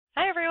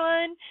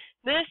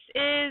This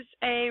is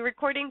a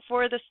recording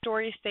for the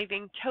story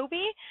Saving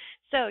Toby.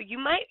 So you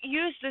might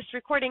use this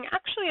recording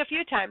actually a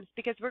few times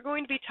because we're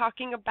going to be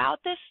talking about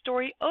this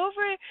story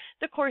over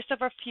the course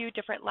of a few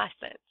different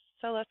lessons.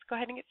 So let's go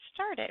ahead and get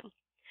started.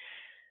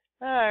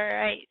 All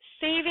right,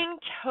 Saving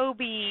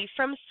Toby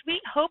from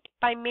Sweet Hope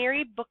by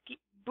Mary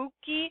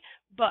Buki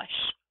Bush.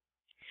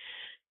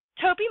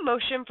 Toby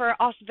motioned for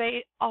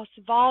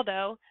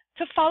Osvaldo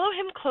to follow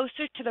him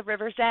closer to the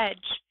river's edge.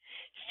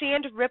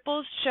 Sand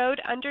ripples showed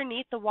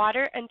underneath the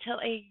water until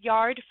a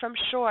yard from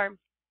shore.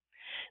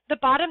 The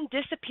bottom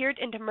disappeared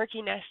into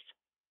murkiness.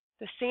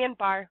 The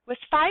sandbar was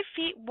 5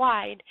 feet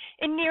wide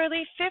and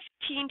nearly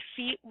 15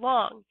 feet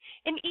long,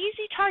 an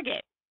easy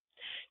target.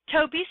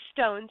 Toby's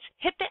stones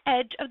hit the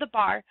edge of the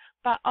bar,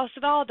 but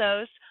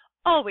Osvaldo's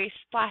always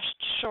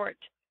splashed short.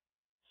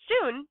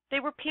 Soon they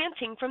were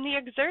panting from the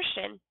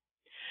exertion.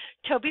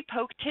 Toby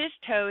poked his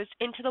toes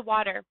into the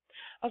water.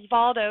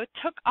 Osvaldo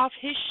took off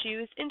his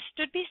shoes and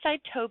stood beside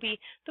Toby,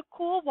 the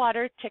cool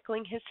water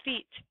tickling his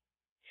feet.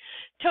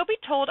 Toby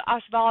told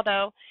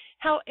Osvaldo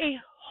how a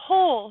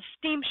whole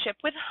steamship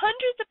with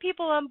hundreds of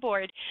people on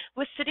board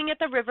was sitting at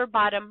the river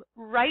bottom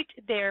right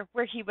there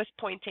where he was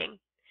pointing.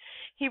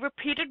 He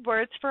repeated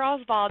words for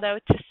Osvaldo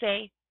to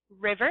say,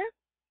 river,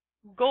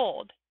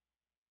 gold,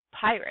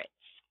 pirates.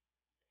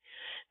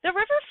 The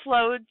river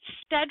flowed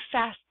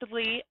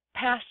steadfastly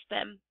past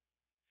them.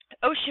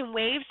 Ocean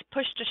waves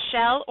pushed a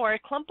shell or a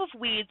clump of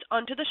weeds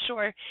onto the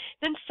shore,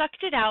 then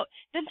sucked it out,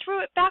 then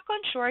threw it back on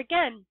shore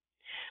again.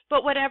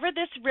 But whatever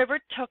this river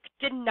took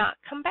did not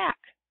come back.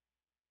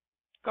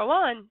 Go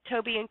on,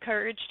 Toby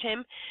encouraged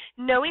him,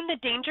 knowing the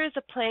dangers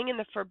of playing in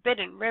the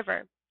forbidden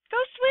river. Go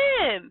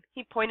swim,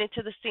 he pointed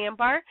to the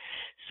sandbar.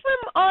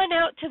 Swim on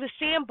out to the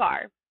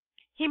sandbar.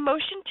 He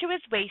motioned to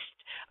his waist,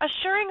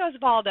 assuring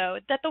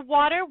Osvaldo that the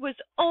water was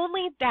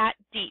only that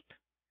deep.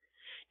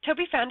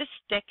 Toby found a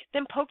stick,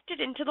 then poked it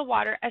into the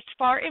water as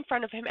far in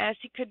front of him as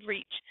he could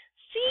reach.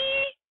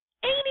 See,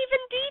 ain't even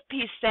deep,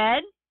 he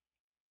said.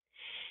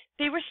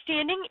 They were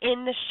standing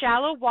in the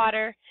shallow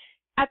water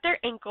to their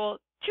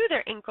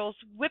ankles,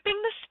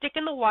 whipping the stick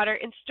in the water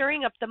and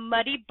stirring up the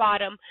muddy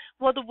bottom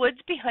while the woods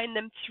behind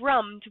them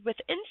thrummed with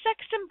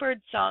insects and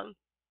birdsong.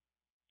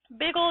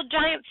 Big old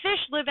giant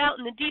fish live out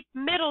in the deep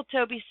middle,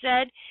 Toby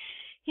said.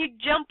 He'd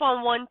jump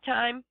on one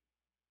time,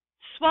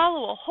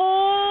 swallow a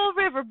whole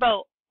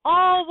riverboat,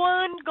 all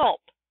one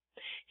gulp.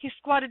 He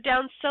squatted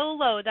down so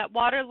low that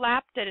water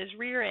lapped at his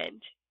rear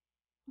end.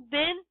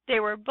 Then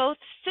they were both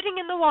sitting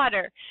in the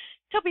water.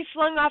 Toby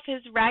flung off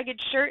his ragged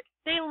shirt.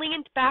 They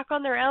leaned back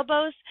on their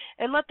elbows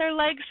and let their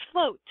legs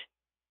float,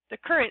 the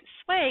current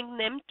swaying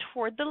them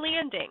toward the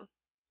landing.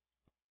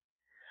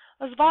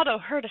 Osvaldo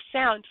heard a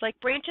sound like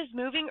branches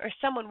moving or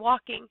someone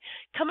walking,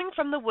 coming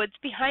from the woods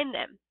behind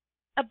them,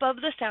 above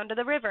the sound of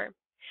the river.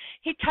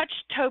 He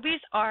touched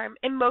Toby's arm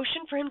and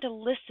motioned for him to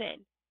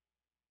listen.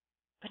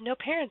 But no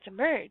parents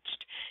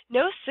emerged,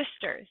 no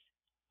sisters.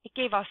 It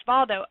gave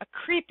Osvaldo a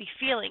creepy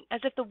feeling, as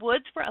if the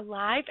woods were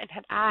alive and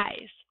had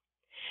eyes.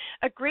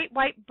 A great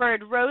white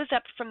bird rose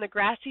up from the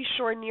grassy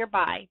shore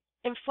nearby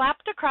and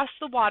flapped across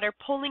the water,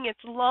 pulling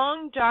its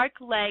long, dark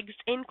legs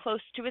in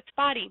close to its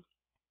body,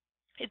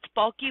 its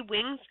bulky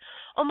wings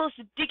almost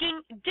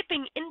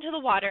dipping into the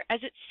water as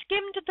it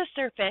skimmed the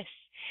surface.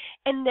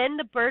 And then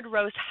the bird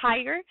rose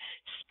higher,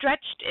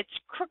 stretched its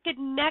crooked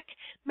neck,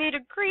 made a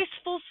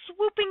graceful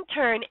swooping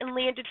turn, and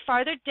landed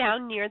farther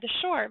down near the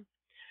shore.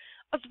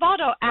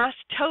 Osvaldo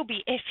asked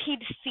Toby if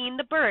he'd seen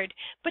the bird,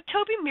 but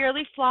Toby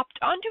merely flopped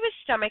onto his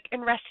stomach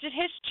and rested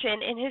his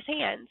chin in his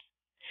hands,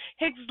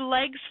 his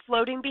legs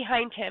floating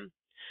behind him.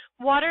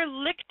 Water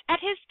licked at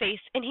his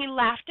face, and he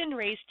laughed and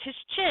raised his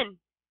chin.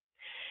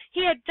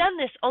 He had done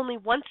this only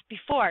once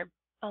before,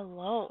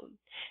 alone,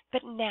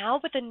 but now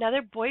with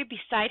another boy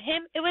beside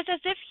him, it was as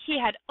if he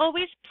had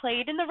always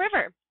played in the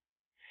river.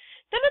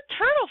 Then a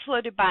turtle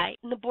floated by,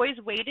 and the boys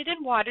waded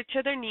in water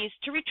to their knees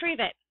to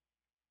retrieve it.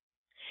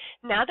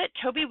 Now that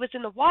Toby was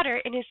in the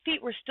water and his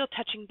feet were still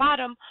touching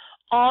bottom,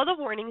 all the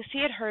warnings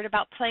he had heard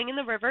about playing in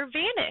the river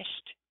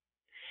vanished.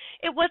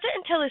 It wasn't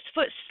until his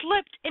foot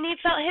slipped and he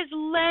felt his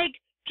leg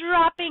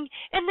dropping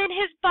and then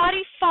his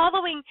body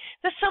following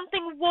that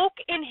something woke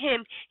in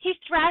him. He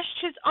thrashed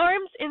his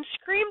arms and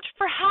screamed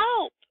for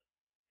help.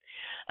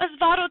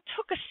 Osvaldo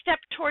took a step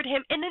toward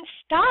him and then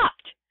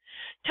stopped.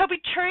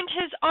 Toby turned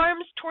his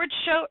arms toward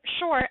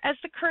shore as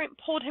the current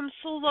pulled him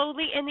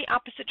slowly in the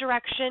opposite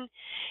direction.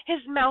 His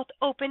mouth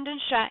opened and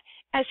shut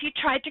as he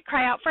tried to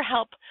cry out for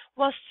help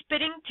while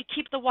spitting to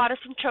keep the water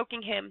from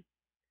choking him.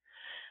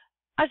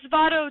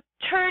 Osvaldo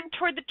turned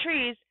toward the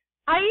trees.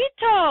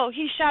 Aito!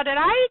 He shouted,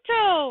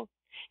 Aito!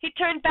 He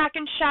turned back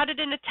and shouted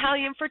in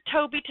Italian for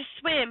Toby to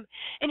swim,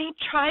 and he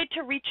tried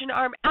to reach an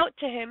arm out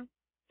to him.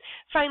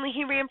 Finally,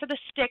 he ran for the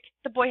stick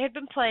the boy had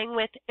been playing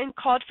with and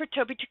called for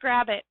Toby to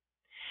grab it.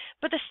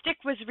 But the stick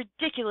was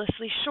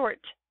ridiculously short.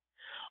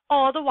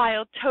 All the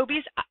while,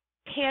 Toby's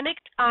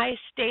panicked eyes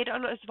stayed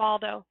on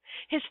Osvaldo.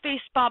 His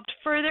face bobbed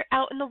further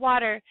out in the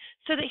water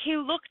so that he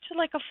looked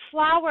like a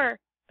flower,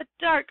 a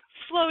dark,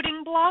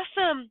 floating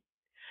blossom.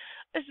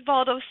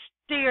 Osvaldo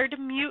stared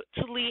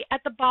mutely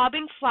at the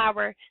bobbing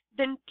flower,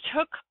 then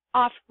took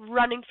off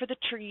running for the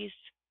trees.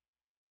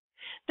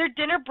 Their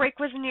dinner break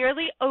was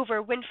nearly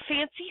over when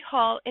Fancy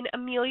Hall and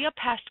Amelia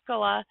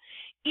Pascola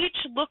each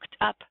looked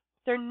up,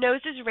 their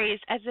noses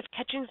raised as if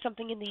catching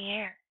something in the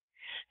air.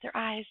 Their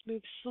eyes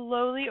moved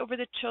slowly over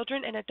the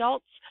children and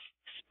adults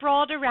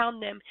sprawled around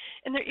them,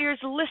 and their ears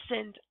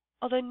listened,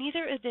 although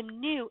neither of them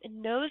knew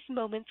in those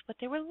moments what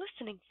they were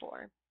listening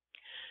for.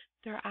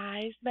 Their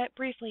eyes met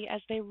briefly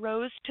as they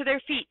rose to their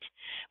feet.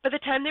 By the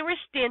time they were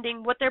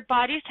standing, what their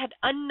bodies had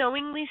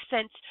unknowingly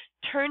sensed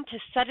turned to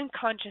sudden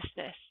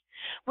consciousness.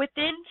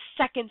 Within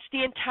seconds,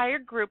 the entire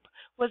group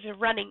was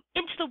running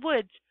into the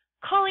woods,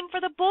 calling for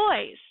the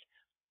boys.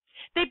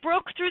 They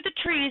broke through the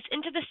trees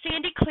into the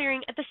sandy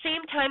clearing at the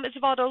same time as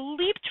Valdo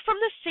leaped from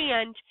the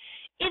sand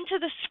into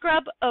the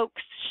scrub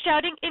oaks,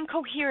 shouting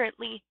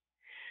incoherently.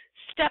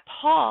 Step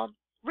Hall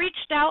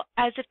reached out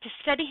as if to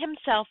steady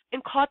himself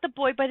and caught the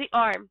boy by the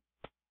arm.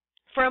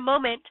 For a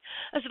moment,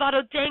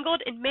 Osvaldo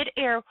dangled in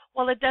mid-air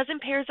while a dozen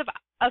pairs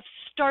of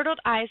startled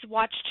eyes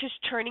watched his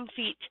turning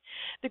feet,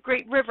 the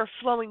great river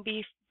flowing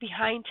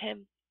behind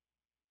him.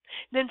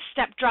 Then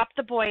Step dropped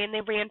the boy and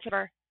they ran for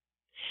her.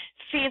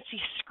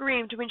 Fancy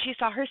screamed when she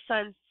saw her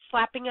son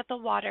slapping at the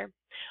water,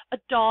 a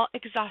dull,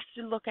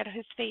 exhausted look at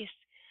his face.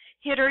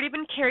 He had already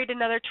been carried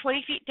another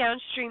 20 feet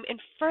downstream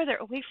and further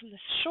away from the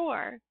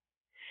shore.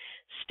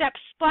 Step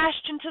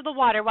splashed into the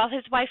water while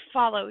his wife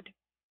followed,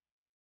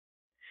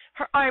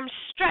 her arms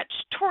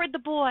stretched toward the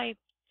boy.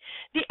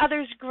 The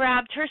others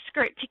grabbed her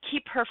skirt to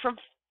keep her from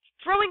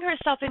throwing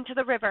herself into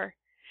the river.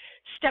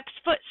 Step's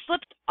foot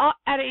slipped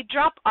at a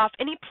drop-off,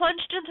 and he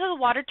plunged into the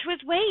water to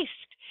his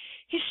waist.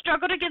 He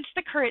struggled against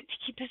the current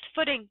to keep his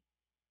footing.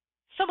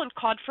 Someone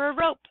called for a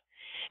rope,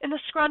 and the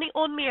scrawny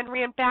old man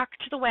ran back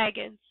to the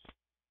wagons.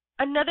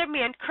 Another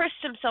man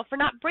cursed himself for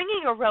not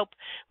bringing a rope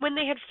when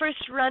they had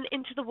first run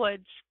into the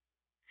woods.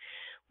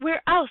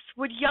 Where else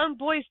would young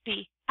boys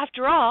be,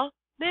 after all,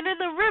 than in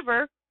the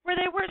river where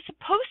they weren't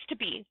supposed to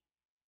be?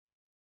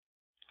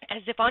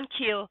 As if on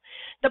cue,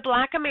 the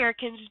Black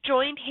Americans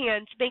joined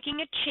hands, making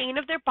a chain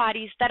of their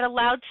bodies that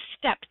allowed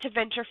Step to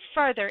venture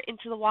further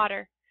into the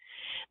water.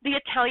 The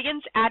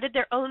Italians added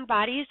their own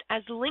bodies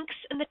as links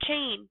in the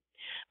chain,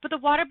 but the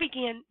water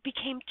became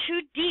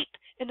too deep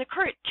and the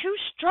current too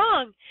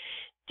strong.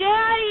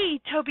 "Daddy!"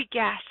 Toby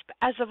gasped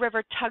as the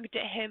river tugged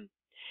at him.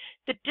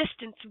 The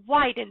distance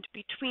widened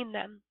between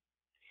them.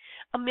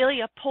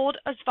 Amelia pulled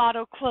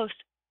Osvaldo close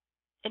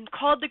and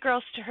called the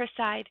girls to her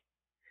side.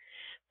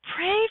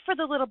 "Pray for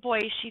the little boy,"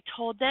 she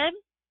told them.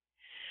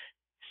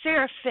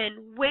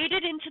 Seraphin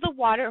waded into the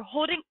water,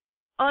 holding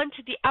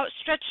onto the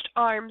outstretched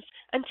arms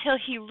until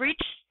he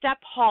reached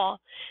Step Hall,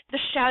 the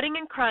shouting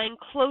and crying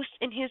close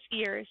in his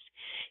ears.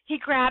 He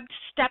grabbed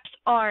Step's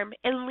arm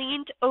and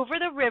leaned over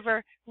the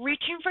river,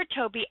 reaching for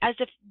Toby as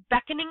if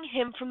beckoning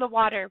him from the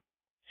water.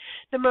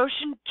 The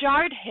motion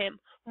jarred him.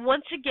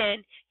 Once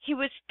again, he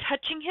was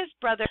touching his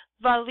brother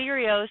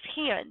Valerio's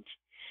hand.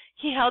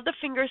 He held the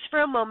fingers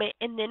for a moment,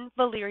 and then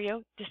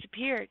Valerio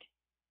disappeared.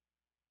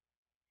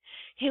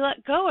 He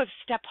let go of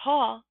Step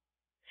Hall.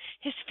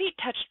 His feet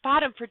touched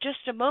bottom for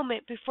just a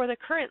moment before the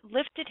current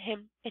lifted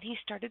him and he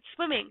started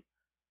swimming.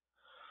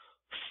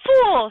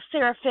 "Fool!"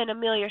 Seraphin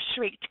Amelia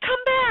shrieked.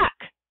 "Come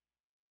back!"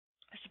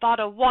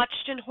 Osvaldo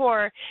watched in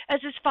horror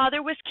as his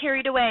father was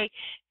carried away.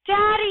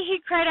 "Daddy!" he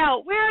cried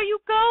out. "Where are you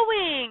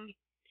going?"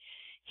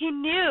 He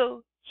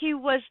knew he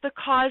was the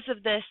cause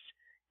of this.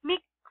 "Mi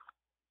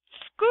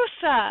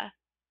scusa!"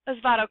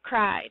 Osvaldo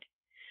cried.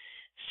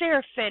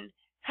 Seraphin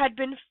had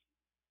been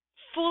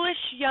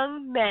foolish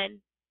young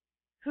men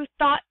who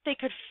thought they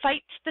could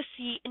fight the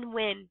sea and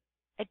win,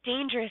 a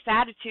dangerous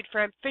attitude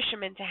for a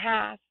fisherman to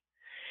have.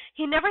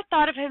 He never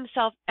thought of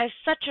himself as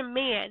such a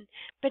man,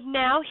 but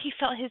now he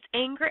felt his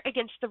anger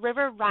against the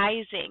river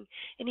rising,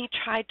 and he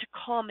tried to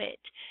calm it.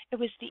 It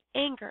was the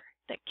anger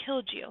that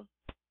killed you.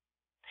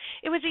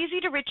 It was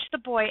easy to reach the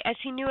boy, as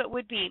he knew it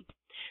would be.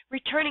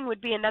 Returning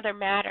would be another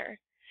matter.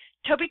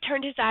 Toby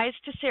turned his eyes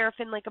to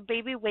Seraphin like a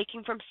baby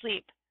waking from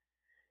sleep.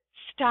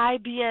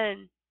 "Stai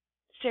bien,"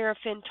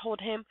 Seraphin told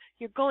him.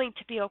 "You're going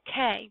to be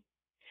okay."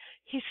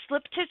 He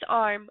slipped his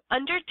arm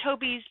under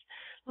Toby's,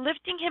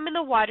 lifting him in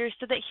the water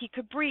so that he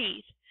could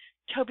breathe.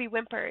 Toby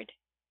whimpered.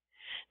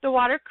 The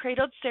water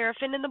cradled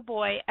Seraphin and the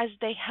boy as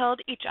they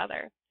held each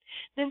other.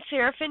 Then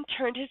Seraphin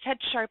turned his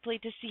head sharply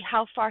to see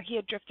how far he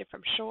had drifted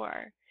from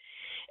shore,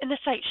 and the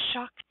sight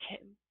shocked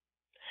him.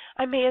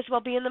 "I may as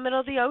well be in the middle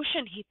of the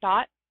ocean," he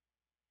thought.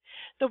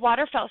 The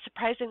water felt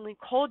surprisingly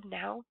cold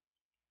now.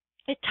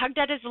 It tugged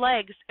at his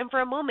legs, and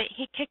for a moment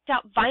he kicked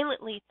out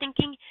violently,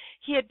 thinking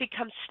he had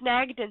become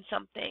snagged in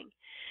something.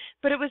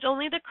 But it was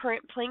only the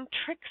current playing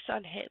tricks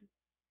on him.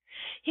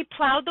 He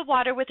plowed the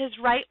water with his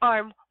right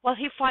arm while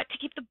he fought to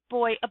keep the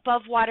boy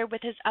above water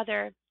with his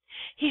other.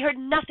 He heard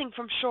nothing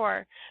from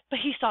shore, but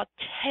he saw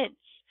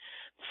tense,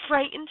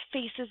 frightened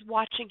faces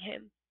watching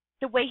him,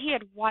 the way he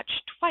had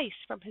watched twice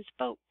from his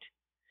boat.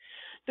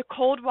 The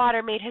cold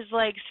water made his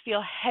legs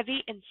feel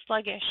heavy and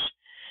sluggish.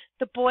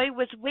 The boy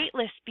was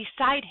weightless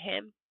beside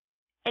him,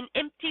 an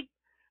empty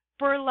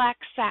burlap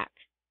sack.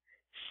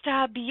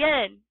 "Sta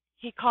bien,"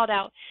 he called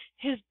out,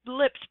 his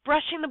lips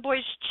brushing the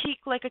boy's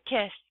cheek like a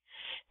kiss.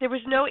 There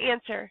was no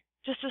answer,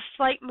 just a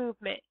slight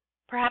movement,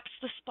 perhaps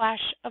the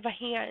splash of a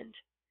hand.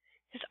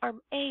 His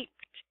arm ached.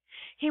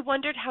 He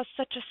wondered how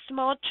such a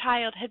small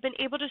child had been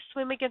able to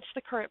swim against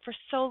the current for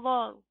so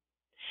long.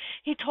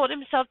 He told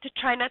himself to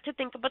try not to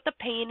think about the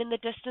pain and the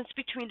distance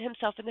between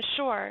himself and the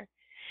shore.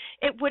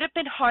 It would have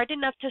been hard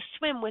enough to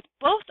swim with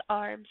both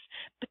arms,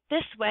 but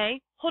this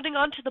way, holding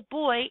on to the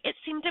boy, it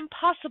seemed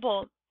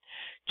impossible.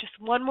 Just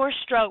one more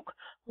stroke,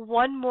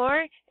 one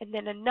more, and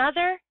then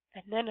another,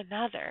 and then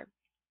another.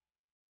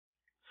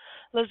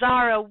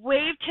 Lazaro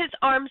waved his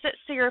arms at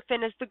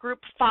Seraphim as the group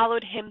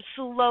followed him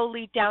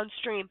slowly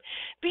downstream.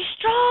 "Be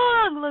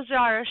strong!"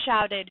 Lazaro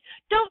shouted.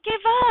 "Don't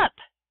give up!"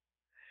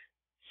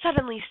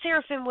 Suddenly,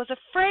 Seraphim was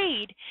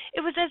afraid.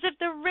 It was as if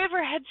the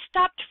river had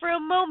stopped for a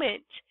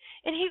moment,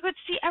 and he could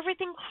see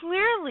everything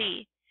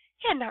clearly.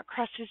 It had not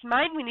crossed his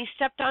mind when he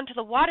stepped onto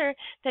the water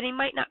that he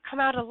might not come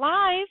out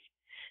alive.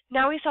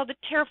 Now he saw the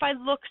terrified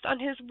looks on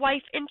his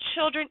wife and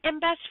children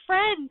and best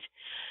friend.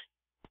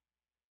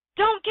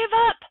 "Don't give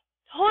up!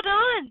 Hold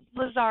on!"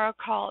 Lazaro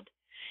called,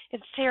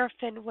 and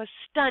Seraphim was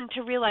stunned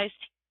to realize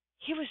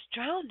he was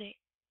drowning.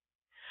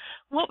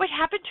 What would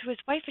happen to his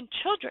wife and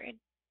children?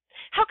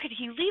 How could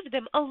he leave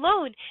them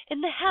alone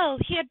in the hell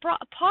he had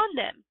brought upon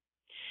them,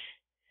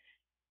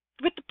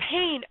 with the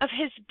pain of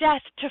his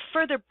death to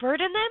further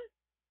burden them?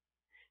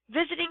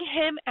 Visiting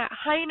him at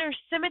Heiner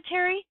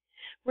Cemetery,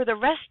 where the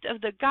rest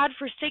of the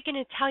God-forsaken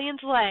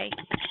Italians lay,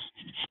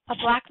 a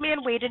black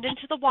man waded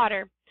into the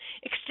water,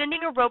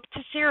 extending a rope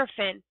to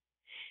Seraphim,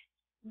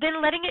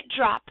 then letting it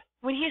drop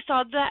when he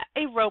saw that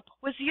a rope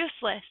was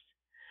useless.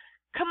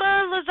 "Come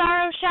on,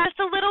 Lazaro, just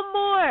a little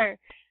more."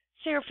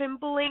 Seraphim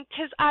blinked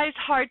his eyes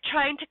hard,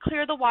 trying to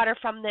clear the water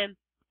from them,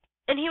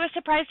 and he was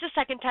surprised a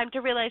second time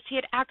to realize he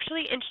had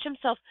actually inched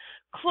himself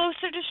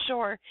closer to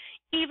shore,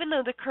 even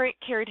though the current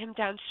carried him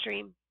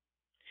downstream.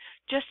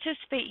 Just his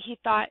fate, he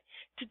thought,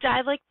 to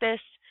die like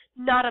this,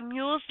 not a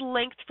mule's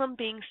length from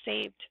being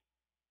saved.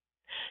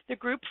 The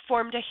group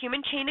formed a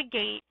human chain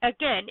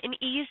again and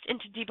eased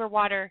into deeper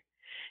water.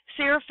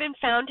 Seraphim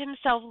found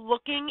himself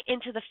looking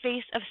into the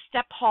face of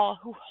Step Hall,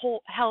 who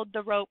held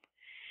the rope.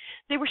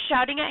 They were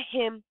shouting at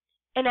him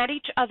and at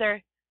each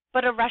other,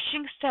 but a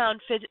rushing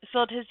sound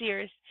filled his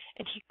ears,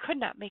 and he could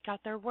not make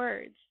out their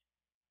words.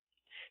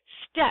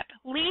 Step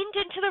leaned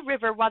into the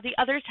river while the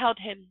others held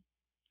him,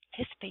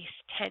 his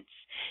face tense.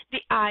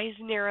 The eyes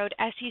narrowed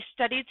as he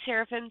studied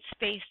Seraphim's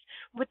face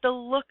with the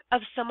look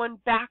of someone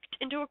backed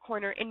into a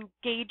corner,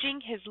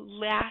 engaging his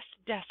last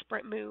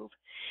desperate move.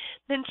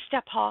 Then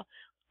Step Hall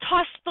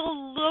tossed the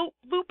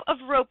loop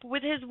of rope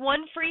with his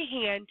one free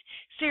hand.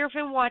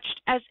 Seraphim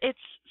watched as its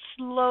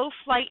slow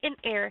flight in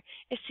air,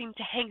 it seemed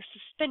to hang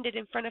suspended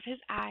in front of his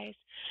eyes,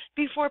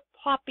 before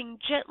plopping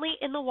gently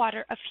in the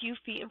water a few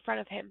feet in front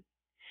of him.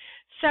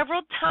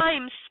 Several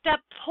times Step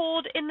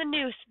pulled in the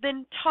noose,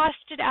 then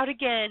tossed it out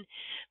again.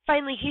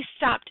 Finally he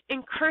stopped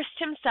and cursed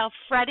himself,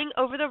 fretting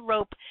over the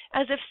rope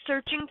as if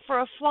searching for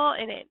a flaw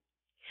in it.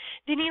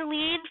 Then he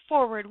leaned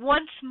forward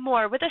once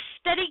more with a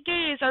steady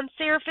gaze on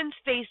Seraphim's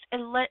face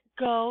and let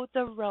go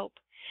the rope.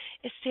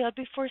 It sailed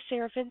before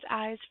Seraphim's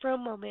eyes for a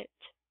moment,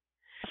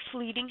 a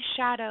fleeting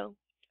shadow,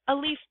 a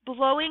leaf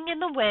blowing in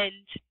the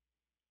wind,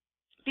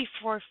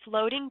 before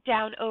floating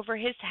down over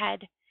his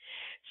head.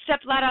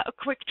 Step let out a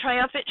quick,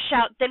 triumphant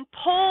shout, then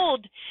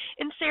pulled,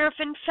 and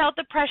Seraphim felt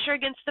the pressure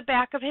against the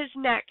back of his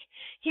neck.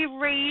 He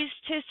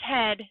raised his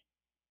head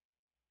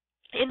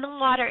in the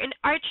water and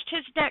arched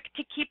his neck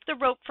to keep the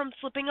rope from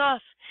slipping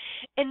off,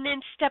 and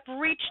then Step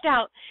reached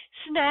out,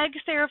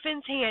 snagged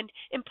Seraphim's hand,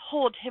 and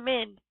pulled him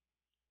in.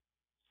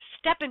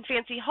 Step and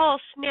Fancy Hall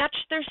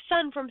snatched their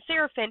son from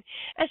Seraphim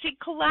as he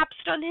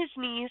collapsed on his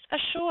knees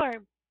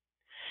ashore.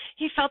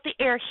 He felt the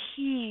air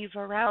heave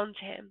around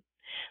him,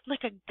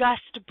 like a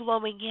gust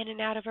blowing in and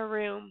out of a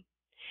room.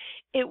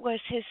 It was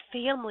his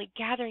family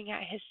gathering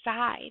at his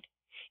side,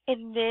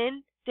 and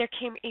then there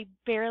came a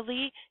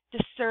barely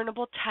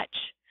discernible touch,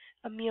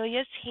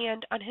 Amelia's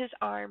hand on his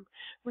arm,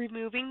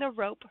 removing the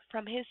rope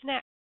from his neck.